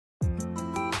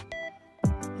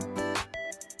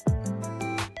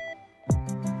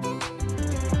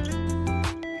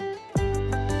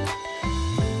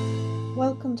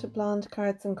Welcome to Blonde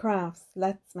Cards and Crafts.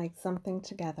 Let's make something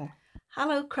together.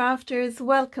 Hello crafters,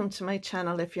 welcome to my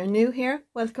channel. If you're new here,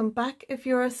 welcome back if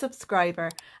you're a subscriber,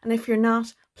 and if you're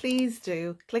not, please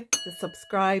do click the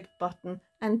subscribe button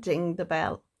and ding the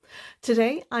bell.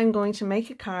 Today I'm going to make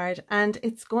a card, and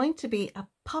it's going to be a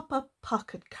pop-up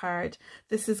pocket card.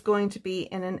 This is going to be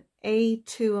in an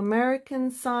A2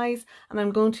 American size, and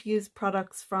I'm going to use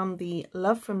products from the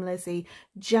Love From Lizi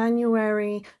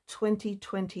January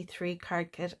 2023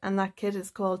 card kit, and that kit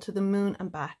is called To the Moon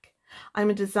and Back. I'm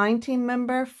a design team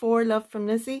member for Love From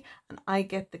Lizi, and I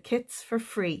get the kits for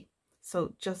free,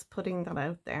 so just putting that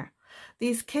out there.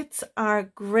 These kits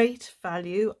are great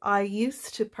value. I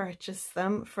used to purchase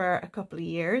them for a couple of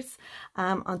years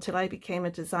until I became a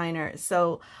designer.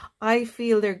 So I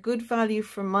feel they're good value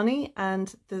for money,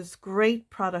 and there's great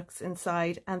products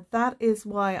inside. And that is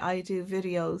why I do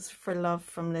videos for Love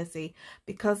From Lizi,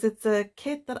 because it's a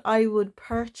kit that I would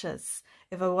purchase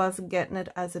if I wasn't getting it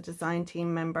as a design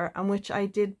team member, and which I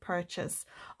did purchase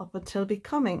up until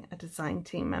becoming a design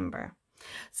team member.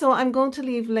 So I'm going to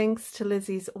leave links to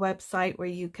Lizi's website where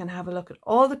you can have a look at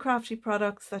all the crafty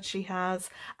products that she has,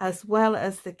 as well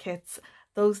as the kits.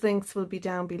 Those links will be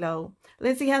down below.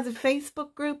 Lizi has a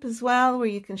Facebook group as well where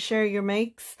you can share your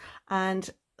makes, and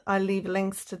I'll leave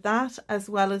links to that, as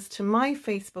well as to my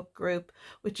Facebook group,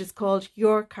 which is called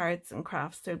Your Cards and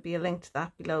Crafts. There'll be a link to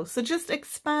that below. So just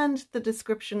expand the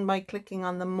description by clicking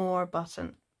on the More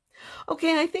button.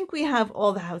 Okay, I think we have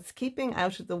all the housekeeping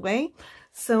out of the way.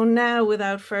 So now,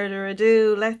 without further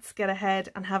ado, let's get ahead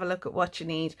and have a look at what you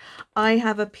need. I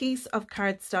have a piece of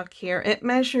cardstock here. It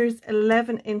measures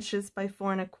 11 inches by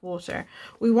 4¼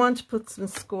 We want to put some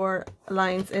score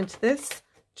lines into this.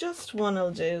 Just one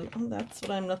will do. Oh, that's what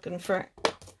I'm looking for.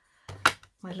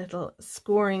 My little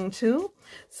scoring tool.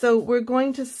 So we're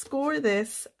going to score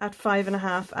this at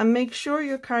 5½, and make sure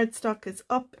your cardstock is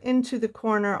up into the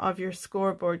corner of your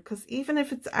scoreboard, because even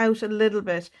if it's out a little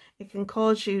bit, it can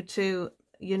cause you to,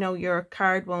 you know, your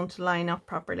card won't line up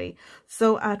properly.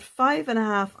 So at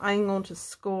 5½, I'm going to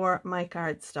score my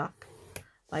cardstock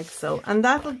like so, and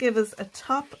that'll give us a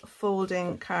top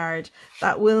folding card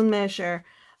that will measure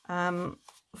 4¼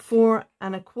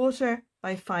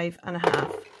 by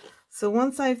 5½. So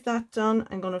once I've that done,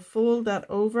 I'm going to fold that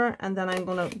over, and then I'm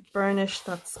going to burnish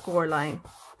that score line.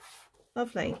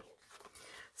 Lovely.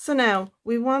 So now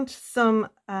we want some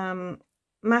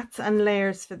mats and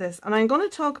layers for this, and I'm going to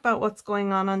talk about what's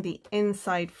going on the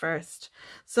inside first.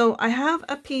 So I have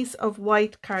a piece of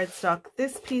white cardstock.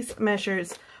 This piece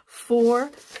measures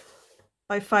 4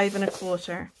 by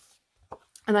 5¼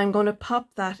 and I'm going to pop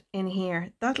that in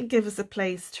here. That'll give us a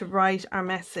place to write our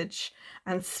message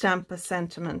and stamp a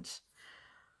sentiment.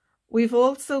 We've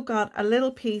also got a little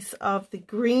piece of the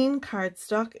green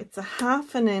cardstock. It's a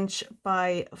 ½ inch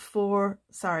by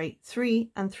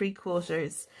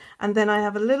 3¾ and then I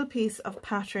have a little piece of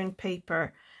pattern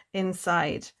paper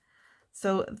inside.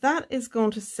 So that is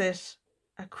going to sit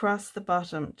across the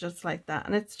bottom just like that,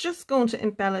 and it's just going to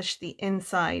embellish the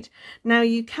inside. Now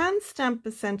you can stamp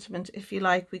a sentiment if you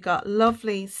like. We got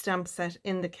lovely stamp set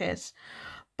in the kit,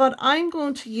 but I'm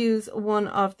going to use one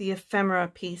of the ephemera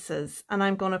pieces, and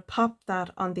I'm going to pop that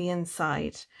on the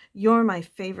inside. You're my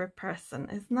favorite person.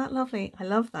 Isn't that lovely? I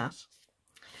love that.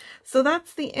 So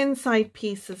that's the inside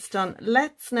pieces done.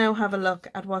 Let's now have a look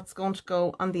at what's going to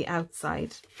go on the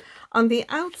outside. On the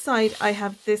outside, I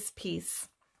have this piece.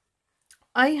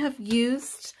 I have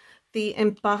used the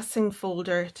embossing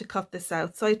folder to cut this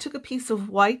out. So I took a piece of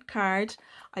white card,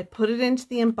 I put it into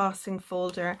the embossing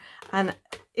folder, and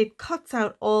it cuts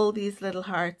out all these little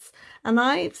hearts. And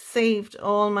I've saved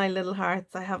all my little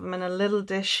hearts. I have them in a little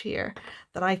dish here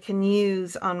that I can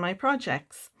use on my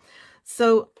projects.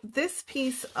 So this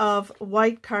piece of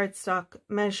white cardstock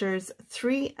measures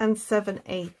 3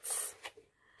 7/8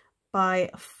 by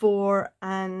 4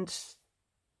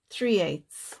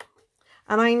 3/8.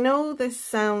 And I know this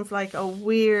sounds like a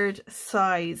weird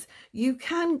size. You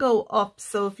can go up,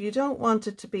 so if you don't want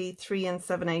it to be 3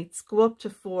 7/8, go up to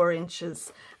 4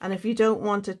 inches. And if you don't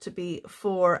want it to be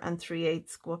 4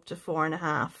 3/8, go up to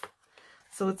 4½.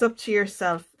 So it's up to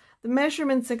yourself. The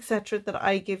measurements, etc. that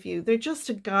I give you, they're just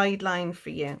a guideline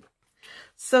for you.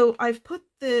 So I've put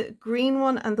the green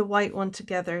one and the white one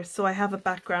together, so I have a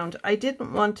background. I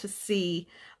didn't want to see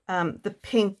the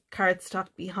pink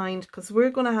cardstock behind, because we're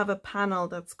going to have a panel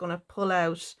that's going to pull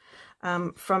out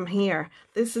from here.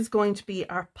 This is going to be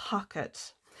our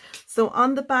pocket. So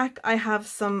on the back I have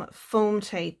some foam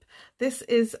tape. This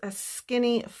is a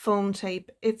skinny foam tape.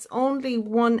 It's only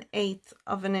 1/8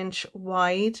 of an inch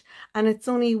wide, and it's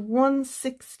only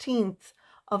 1/16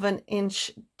 of an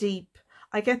inch deep.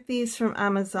 I get these from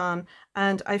Amazon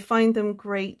and I find them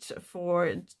great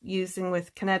for using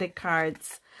with kinetic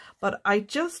cards, but I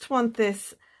just want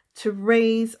this to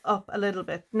raise up a little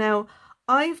bit. Now,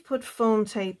 I've put foam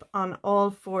tape on all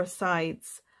 4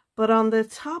 sides, but on the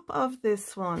top of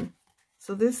this one,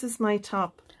 so this is my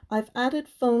top, I've added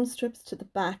foam strips to the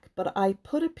back, but I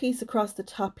put a piece across the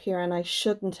top here and I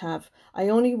shouldn't have. I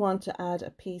only want to add a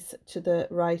piece to the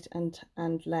right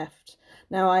and left.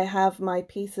 Now I have my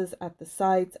pieces at the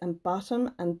sides and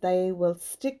bottom, and they will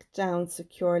stick down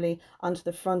securely onto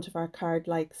the front of our card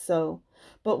like so.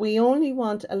 But we only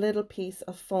want a little piece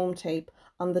of foam tape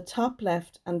on the top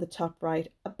left and the top right,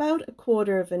 about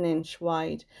 1/4 inch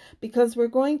wide, because we're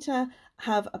going to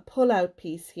have a pull-out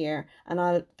piece here, and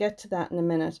I'll get to that in a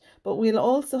minute, but we'll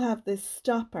also have this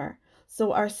stopper.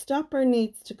 So our stopper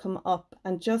needs to come up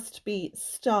and just be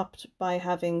stopped by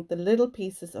having the little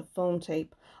pieces of foam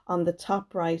tape on the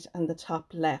top right and the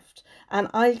top left. And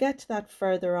I'll get to that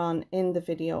further on in the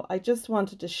video. I just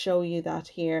wanted to show you that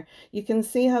here. You can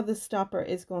see how the stopper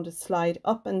is going to slide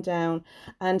up and down,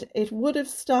 and it would have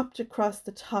stopped across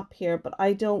the top here, but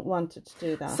I don't want it to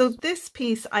do that. So this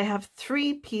piece, I have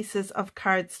 3 pieces of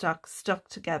cardstock stuck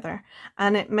together,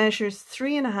 and it measures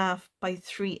 3.5 by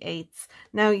 3/8.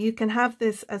 Now you can have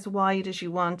this as wide as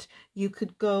you want. You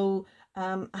could go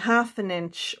 1/2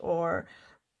 inch or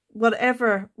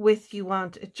whatever width you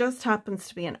want. It just happens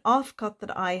to be an offcut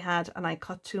that I had, and I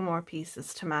cut 2 more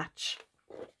pieces to match.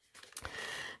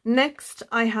 Next,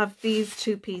 I have these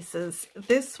 2 pieces.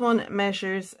 This one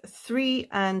measures 3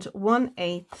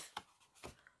 1/8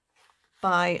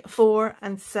 by 4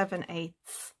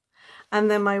 7/8. And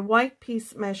then my white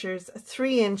piece measures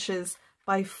 3 inches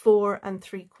by 4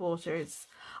 3/4.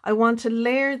 I want to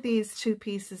layer these 2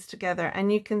 pieces together,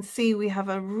 and you can see we have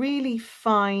a really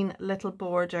fine little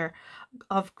border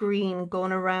of green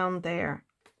going around there.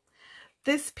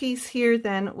 This piece here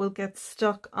then will get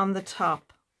stuck on the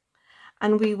top,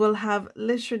 and we will have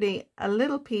literally a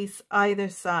little piece either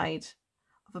side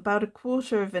of about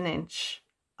 1/4 inch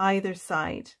either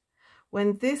side.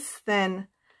 When this then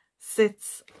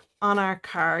sits on our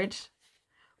card,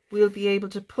 we'll be able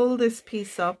to pull this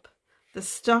piece up. The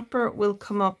stopper will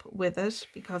come up with it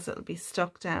because it'll be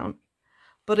stuck down,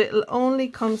 but it'll only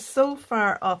come so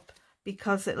far up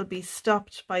because it'll be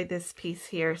stopped by this piece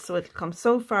here. So it'll come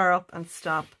so far up and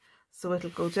stop. So it'll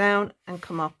go down and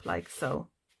come up like so.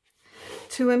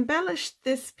 To embellish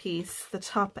this piece, the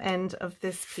top end of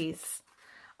this piece,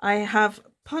 I have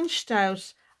punched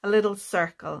out a little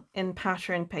circle in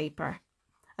pattern paper.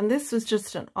 And this was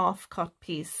just an offcut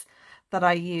piece that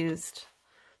I used.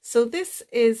 So this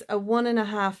is a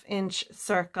 1.5 inch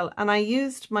circle, and I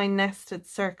used my nested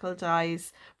circle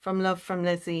dies from From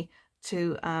Lizi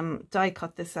to die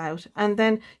cut this out. And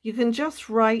then you can just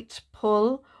write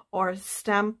pull or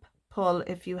stamp pull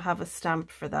if you have a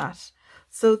stamp for that.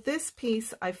 So this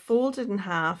piece I folded in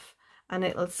half, and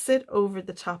it'll sit over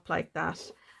the top like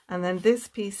that. And then this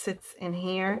piece sits in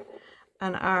here,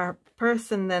 and our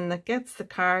person then that gets the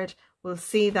card will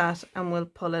see that and will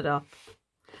pull it up.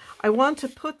 I want to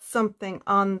put something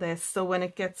on this so when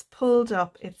it gets pulled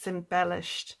up, it's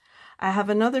embellished. I have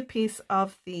another piece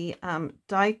of the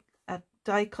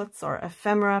die cuts or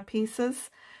ephemera pieces.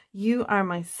 You are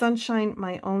my sunshine,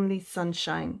 my only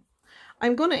sunshine.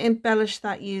 I'm going to embellish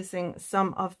that using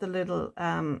some of the little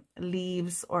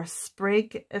leaves or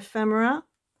sprig ephemera,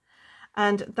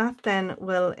 and that then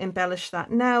will embellish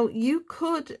that. Now you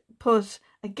could put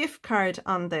a gift card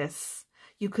on this.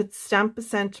 You could stamp a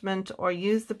sentiment or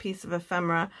use the piece of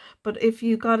ephemera, but if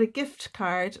you got a gift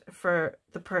card for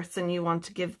the person you want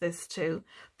to give this to,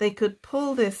 they could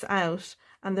pull this out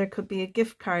and there could be a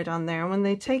gift card on there. And when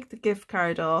they take the gift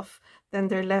card off, then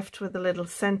they're left with a little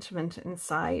sentiment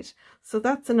inside. So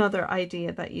that's another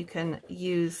idea that you can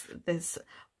use this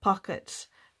pocket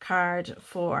card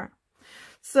for.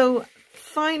 So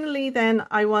finally then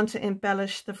I want to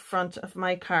embellish the front of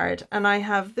my card, and I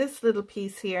have this little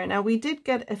piece here. Now we did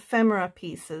get ephemera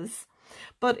pieces,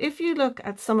 but if you look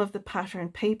at some of the pattern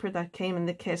paper that came in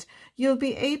the kit, you'll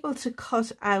be able to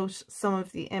cut out some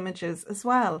of the images as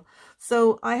well.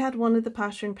 So I had one of the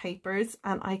pattern papers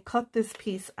and I cut this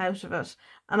piece out of it,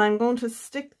 and I'm going to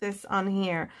stick this on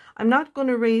here. I'm not going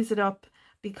to raise it up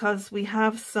because we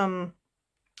have some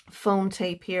foam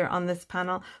tape here on this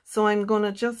panel, so I'm going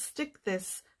to just stick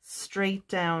this straight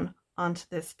down onto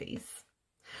this piece.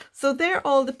 So they're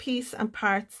all the piece and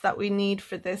parts that we need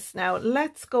for this. Now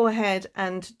let's go ahead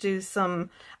and do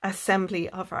some assembly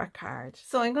of our card.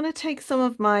 So I'm going to take some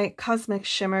of my Cosmic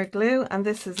Shimmer glue, and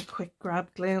this is a quick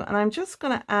grab glue, and I'm just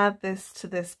going to add this to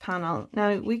this panel.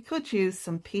 Now we could use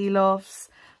some peel-offs,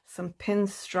 some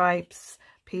pinstripes,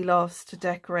 peel-offs to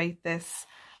decorate this,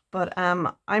 but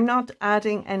I'm not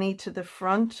adding any to the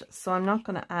front, so I'm not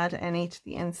going to add any to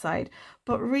the inside,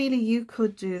 but really you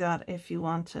could do that if you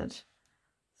wanted.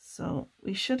 So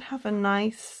we should have a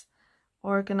nice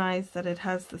organized that it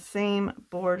has the same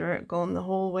border going the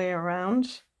whole way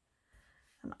around,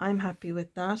 and I'm happy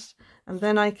with that. And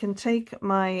then I can take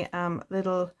my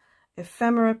little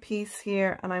ephemera piece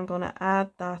here and I'm going to add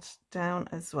that down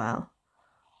as well.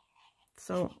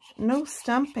 So no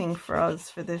stamping for us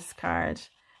for this card.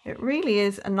 It really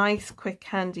is a nice quick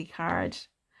handy card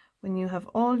when you have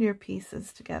all your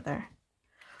pieces together.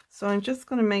 So I'm just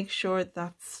going to make sure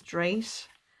that's straight.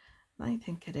 I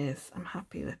think it is. I'm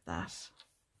happy with that.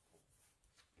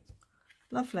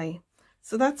 Lovely.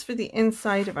 So that's for the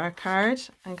inside of our card.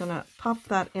 I'm going to pop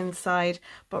that inside,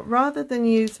 but rather than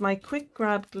use my quick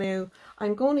grab glue,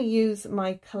 I'm going to use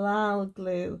my collal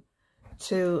glue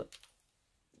to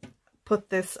put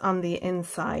this on the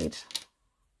inside.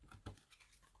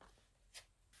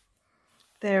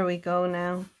 There we go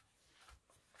now.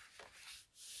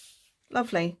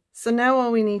 Lovely. So now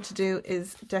all we need to do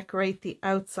is decorate the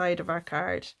outside of our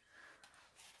card.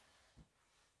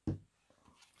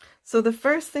 So the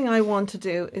first thing I want to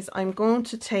do is I'm going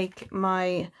to take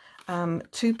my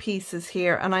two pieces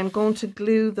here and I'm going to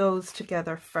glue those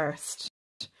together first.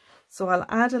 So I'll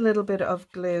add a little bit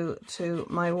of glue to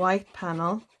my white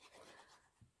panel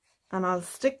and I'll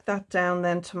stick that down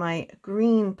then to my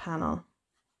green panel.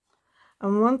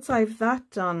 And once I've that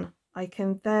done, I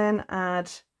can then add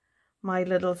my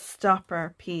little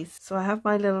stopper piece. So I have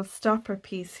my little stopper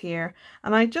piece here,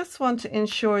 and I just want to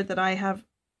ensure that I have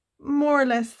more or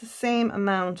less the same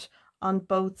amount on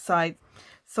both sides.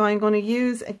 So I'm going to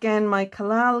use again my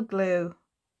collal glue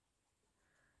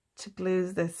to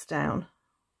glue this down.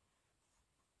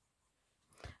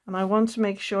 And I want to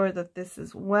make sure that this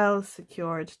is well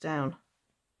secured down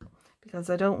because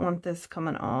I don't want this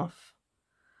coming off.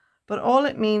 But all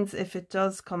it means if it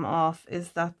does come off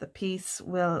is that the piece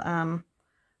will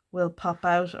pop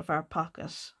out of our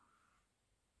pocket.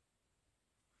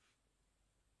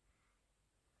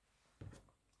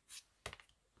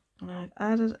 And I've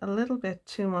added a little bit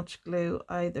too much glue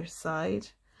either side,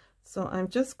 so I'm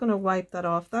just going to wipe that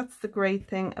off. That's the great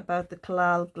thing about the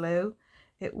collal glue.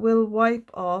 It will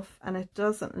wipe off and it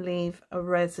doesn't leave a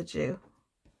residue.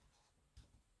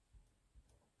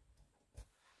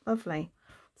 Lovely.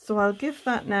 So I'll give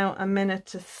that now a minute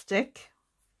to stick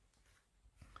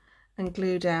and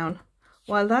glue down.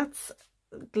 While that's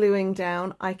gluing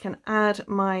down, I can add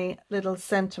my little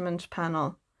sentiment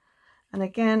panel. And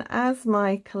again, as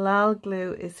my collal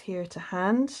glue is here to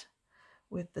hand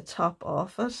with the top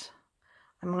off it,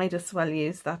 I might as well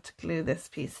use that to glue this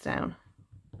piece down.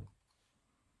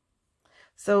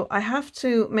 So I have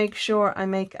to make sure I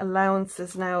make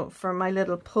allowances now for my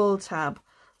little pull tab.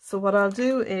 So what I'll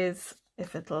do is,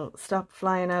 if it'll stop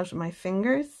flying out of my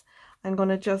fingers, I'm going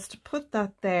to just put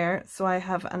that there so I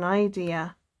have an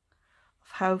idea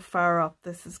of how far up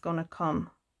this is going to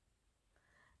come.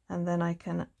 And then I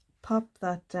can pop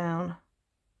that down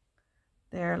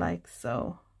there like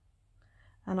so.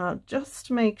 And I'll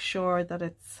just make sure that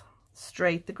it's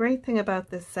straight. The great thing about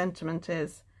this sentiment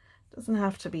is it doesn't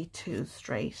have to be too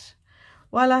straight.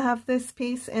 While I have this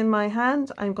piece in my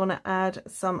hand, I'm going to add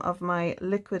some of my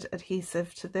liquid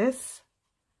adhesive to this.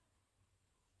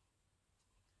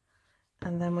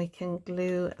 And then we can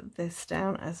glue this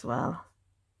down as well.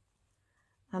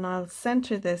 And I'll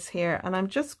center this here, and I'm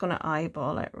just going to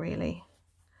eyeball it really.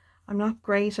 I'm not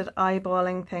great at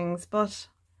eyeballing things, but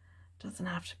it doesn't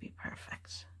have to be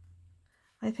perfect.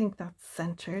 I think that's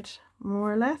centered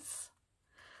more or less.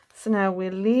 So now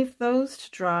we'll leave those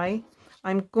to dry.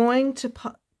 I'm going to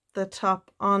put the top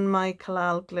on my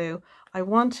collal glue. I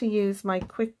want to use my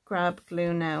quick grab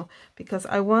glue now because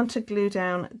I want to glue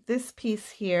down this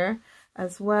piece here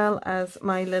as well as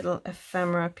my little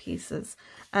ephemera pieces.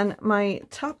 And my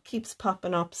top keeps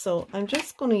popping up, so I'm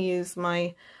just going to use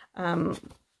my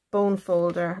bone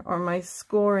folder or my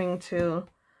scoring tool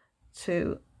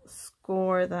to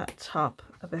score that top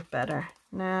a bit better.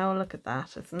 Now look at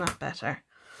that, isn't that better?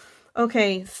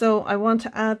 Okay, so I want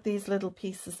to add these little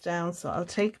pieces down, so I'll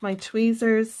take my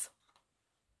tweezers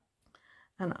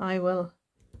and I will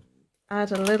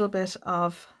add a little bit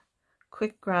of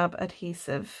quick grab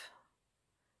adhesive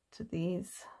to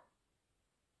these.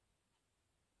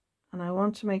 And I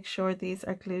want to make sure these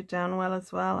are glued down well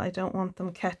as well. I don't want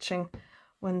them catching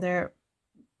when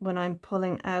I'm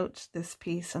pulling out this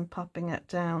piece and popping it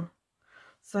down.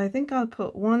 So I think I'll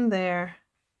put one there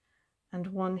and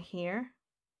one here.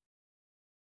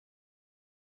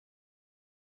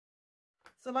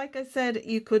 So like I said,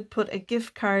 you could put a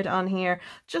gift card on here.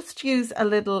 Just use a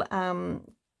little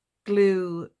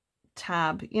glue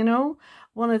tab, you know,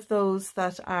 one of those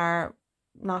that are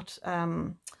not,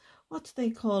 what do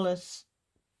they call it?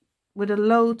 With a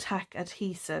low tack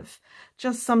adhesive,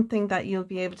 just something that you'll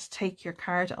be able to take your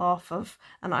card off of.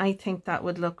 And I think that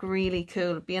would look really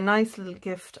cool. It'd be a nice little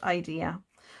gift idea.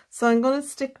 So I'm going to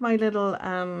stick my little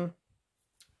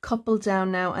couple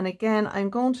down now, and again I'm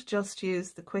going to just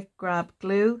use the quick grab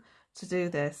glue to do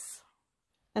this.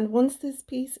 And once this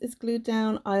piece is glued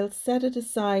down, I'll set it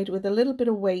aside with a little bit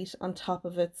of weight on top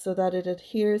of it so that it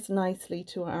adheres nicely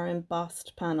to our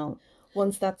embossed panel.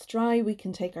 Once that's dry, we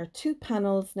can take our 2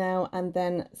 panels now and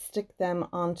then stick them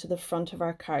onto the front of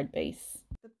our card base.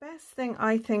 The best thing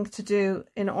I think to do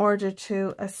in order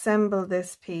to assemble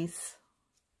this piece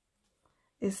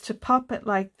is to pop it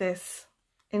like this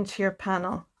into your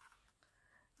panel.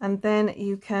 And then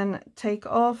you can take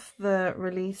off the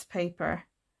release paper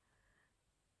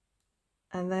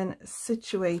and then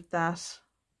situate that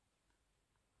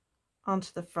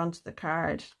onto the front of the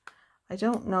card. I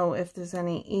don't know if there's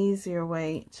any easier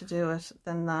way to do it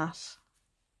than that.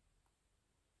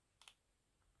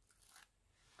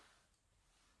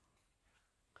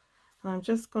 And I'm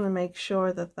just going to make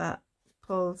sure that that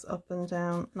pulls up and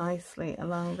down nicely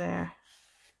along there,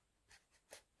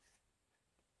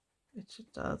 which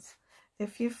it does.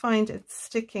 If you find it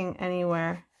sticking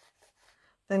anywhere,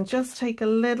 then just take a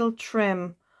little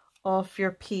trim off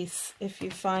your piece if you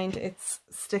find it's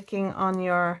sticking on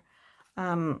your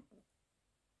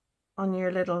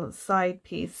little side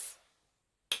piece.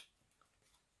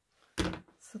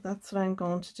 So that's what I'm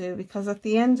going to do, because at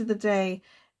the end of the day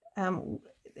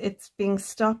it's being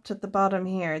stopped at the bottom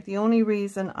here. The only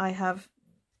reason I have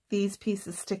these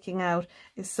pieces sticking out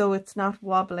is so it's not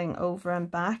wobbling over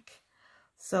and back.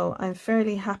 So I'm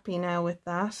fairly happy now with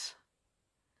that.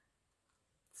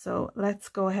 So let's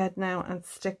go ahead now and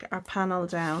stick our panel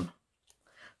down.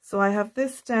 So I have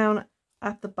this down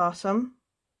at the bottom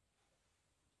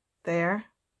there,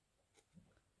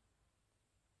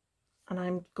 and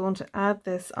I'm going to add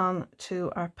this on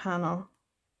to our panel.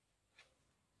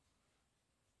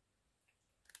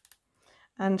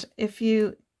 And if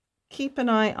you keep an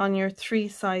eye on your 3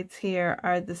 sides here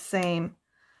are the same,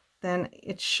 then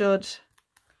it should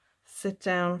sit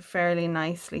down fairly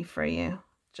nicely for you,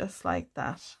 just like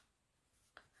that.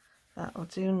 That will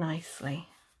do nicely.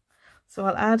 So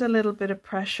I'll add a little bit of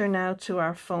pressure now to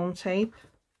our foam tape,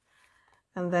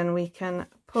 and then we can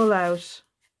pull out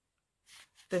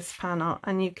this panel,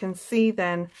 and you can see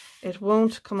then it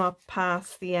won't come up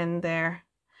past the end there.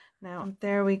 Now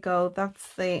there we go,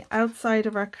 that's the outside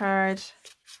of our card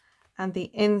and the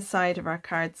inside of our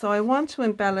card. So I want to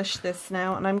embellish this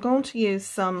now, and I'm going to use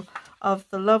some of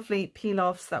the lovely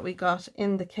peel-offs that we got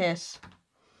in the kit,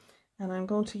 and I'm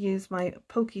going to use my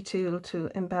pokey tool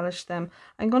to embellish them.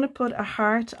 I'm going to put a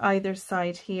heart either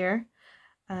side here,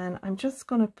 and I'm just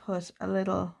going to put a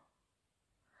little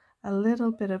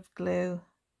bit of glue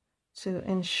to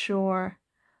ensure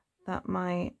that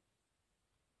my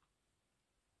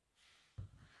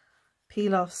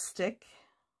peel-offs stick.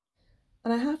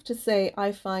 And I have to say,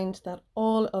 I find that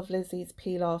all of Lizi's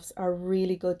peel-offs are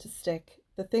really good to stick.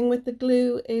 The thing with the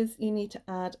glue is you need to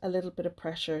add a little bit of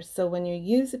pressure. So when you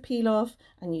use a peel-off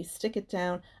and you stick it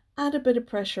down, add a bit of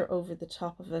pressure over the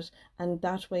top of it, and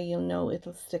that way you'll know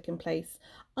it'll stick in place.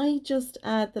 I just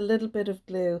add the little bit of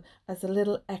glue as a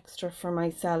little extra for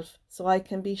myself, so I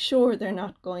can be sure they're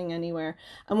not going anywhere.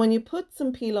 And when you put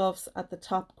some peel-offs at the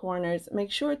top corners, make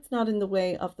sure it's not in the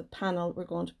way of the panel we're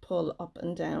going to pull up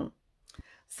and down.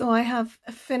 So I have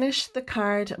finished the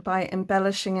card by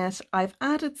embellishing it. I've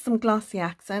added some glossy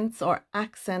accents or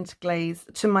accent glaze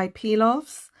to my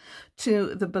peel-offs,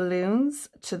 to the balloons,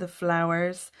 to the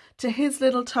flowers, to his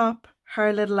little top,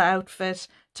 her little outfit,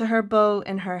 to her bow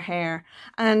in her hair.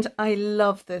 And I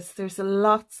love this. There's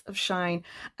lots of shine.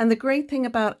 And the great thing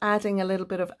about adding a little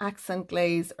bit of accent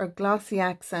glaze or glossy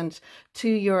accent to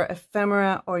your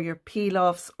ephemera or your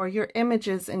peel-offs or your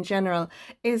images in general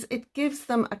is it gives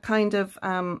them a kind of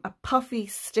a puffy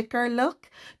sticker look,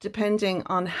 depending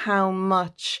on how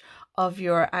much of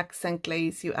your accent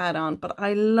glaze you add on. But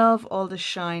I love all the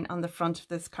shine on the front of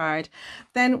this card.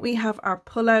 Then we have our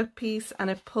pull-out piece, and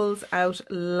it pulls out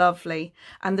lovely,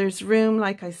 and there's room,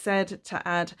 like I said, to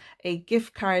add a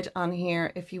gift card on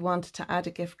here. If you wanted to add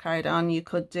a gift card on, you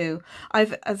could do.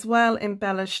 I've as well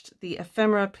embellished the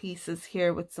ephemera pieces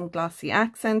here with some glossy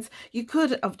accents. You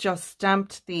could have just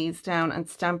stamped these down and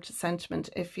stamped a sentiment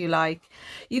if you like.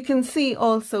 You can see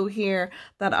also here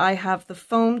that I have the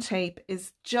foam tape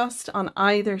is just on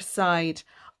either side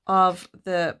of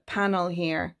the panel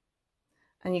here,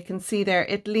 And you can see there,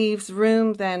 it leaves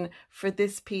room then for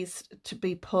this piece to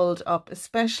be pulled up,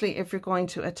 especially if you're going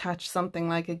to attach something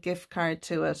like a gift card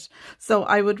to it. So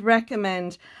I would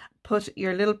recommend put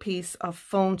your little piece of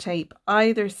foam tape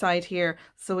either side here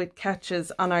so it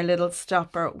catches on our little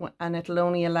stopper, and it'll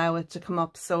only allow it to come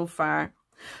up so far.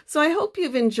 So I hope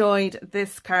you've enjoyed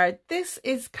this card. This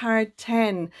is card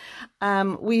 10.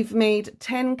 We've made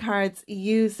 10 cards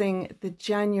using the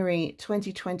January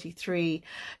 2023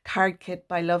 card kit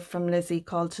by Love from Lizi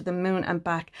called To the Moon and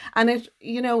Back. And it,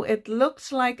 you know, it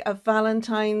looked like a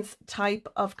Valentine's type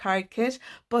of card kit,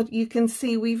 but you can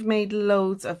see we've made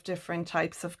loads of different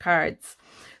types of cards.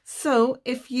 So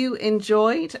if you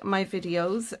enjoyed my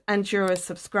videos and you're a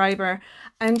subscriber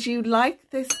and you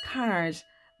like this card,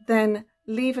 then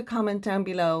leave a comment down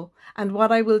below, and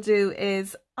what I will do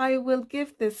is I will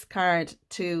give this card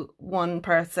to one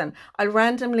person. I'll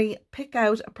randomly pick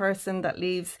out a person that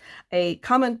leaves a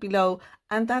comment below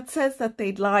and that says that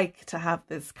they'd like to have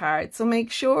this card. So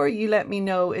make sure you let me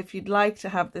know if you'd like to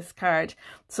have this card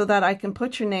so that I can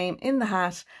put your name in the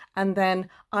hat, and then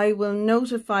I will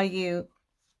notify you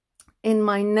in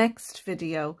my next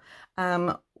video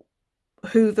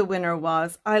who the winner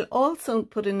was. I'll also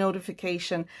put a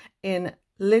notification in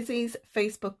Lizi's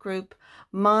Facebook group,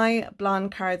 my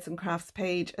Blonde Cards and Crafts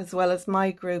page, as well as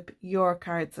my group, Your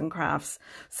Cards and Crafts.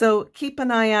 So keep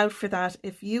an eye out for that.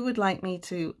 If you would like me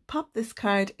to pop this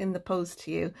card in the post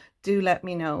to you, do let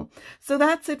me know. So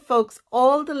that's it, folks.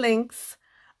 All the links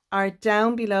are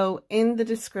down below in the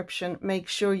description. Make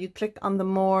sure you click on the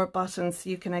More button so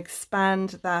you can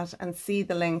expand that and see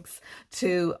the links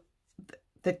to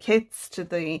the kits, to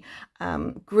the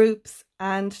groups,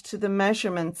 and to the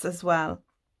measurements as well.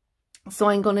 So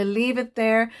I'm going to leave it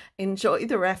there. Enjoy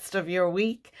the rest of your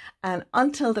week, and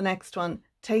until the next one,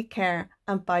 take care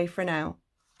and bye for now.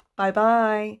 Bye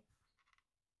bye.